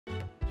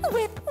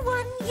With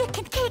 1 you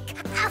can kick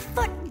a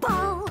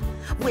football.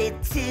 With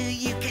 2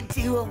 you can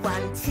do a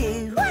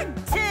 1-2.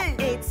 1-2.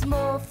 It's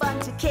more fun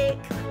to kick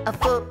a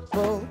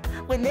football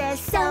when there's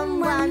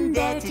someone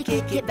there to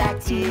kick it back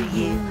to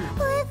you.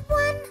 With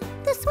 1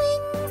 the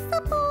swings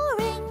are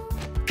boring.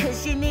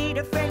 'Cause you need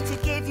a friend to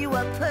give you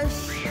a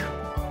push.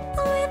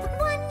 With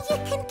 1 you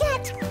can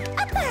get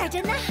a bird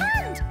in the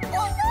hand.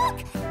 Oh look,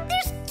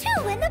 there's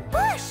 2 in the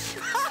bush.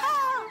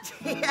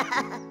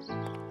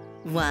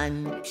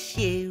 1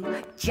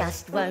 shoe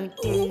just won't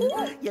do.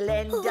 You'll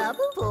end up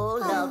all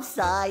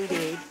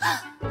lopsided.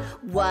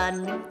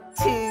 1,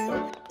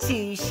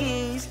 2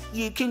 shoes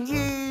you can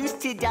use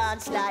to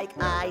dance like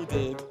I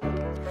did.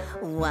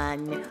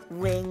 1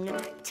 wing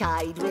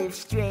tied with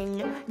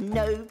string,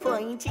 no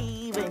point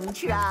even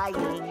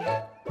trying.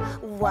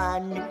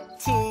 1,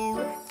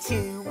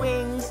 2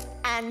 wings,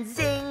 and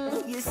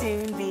zing, you'll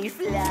soon be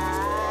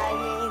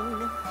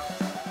flying.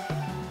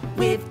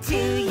 With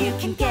 2 you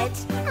can get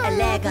a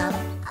leg up.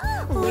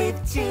 With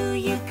 2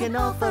 you can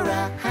offer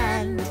a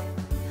hand.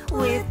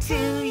 With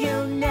 2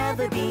 you'll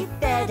never be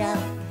fed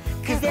up,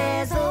 'cause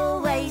there's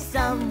always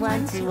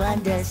someone to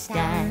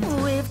understand.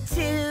 With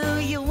 2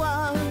 you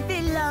won't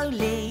be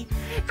lonely,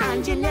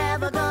 and you're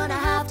never gonna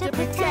have to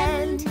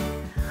pretend.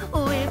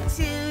 With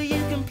 2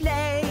 you can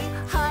play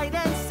hide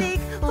and seek.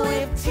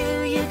 With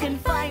 2 you can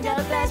find a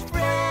best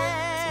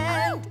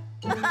friend.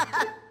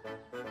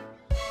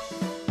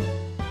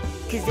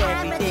 'Cause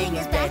everything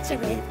is better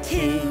with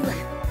 2.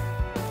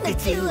 The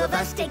 2 of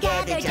us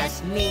together,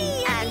 just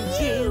me and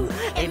you.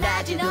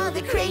 Imagine all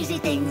the crazy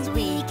things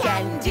we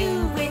can do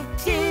with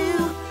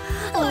 2.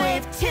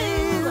 With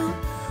 2.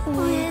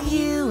 With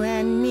you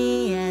and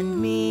me and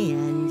me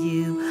and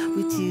you.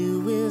 With 2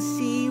 we'll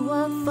see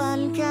what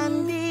fun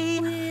can be.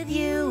 With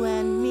you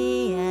and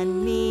me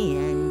and me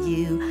and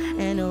you.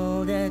 And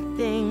all the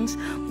things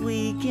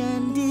we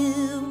can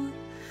do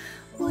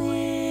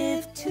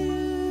with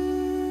 2.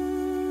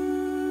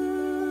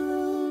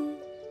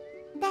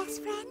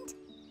 Best friend?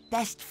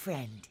 Best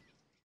friend.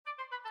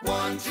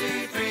 1,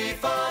 2, 3,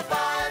 4,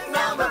 5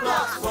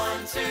 Numberblocks.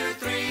 1, 2,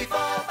 3,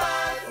 4,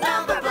 5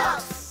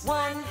 Numberblocks.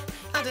 1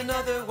 and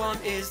another 1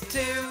 is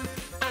 2,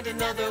 and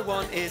another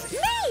 1 is me.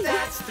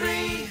 That's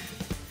 3.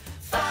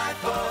 5,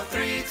 4,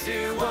 3,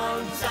 2,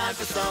 1. Time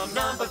for some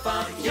number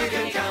fun. You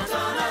can count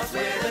on us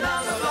with the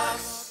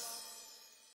Numberblocks.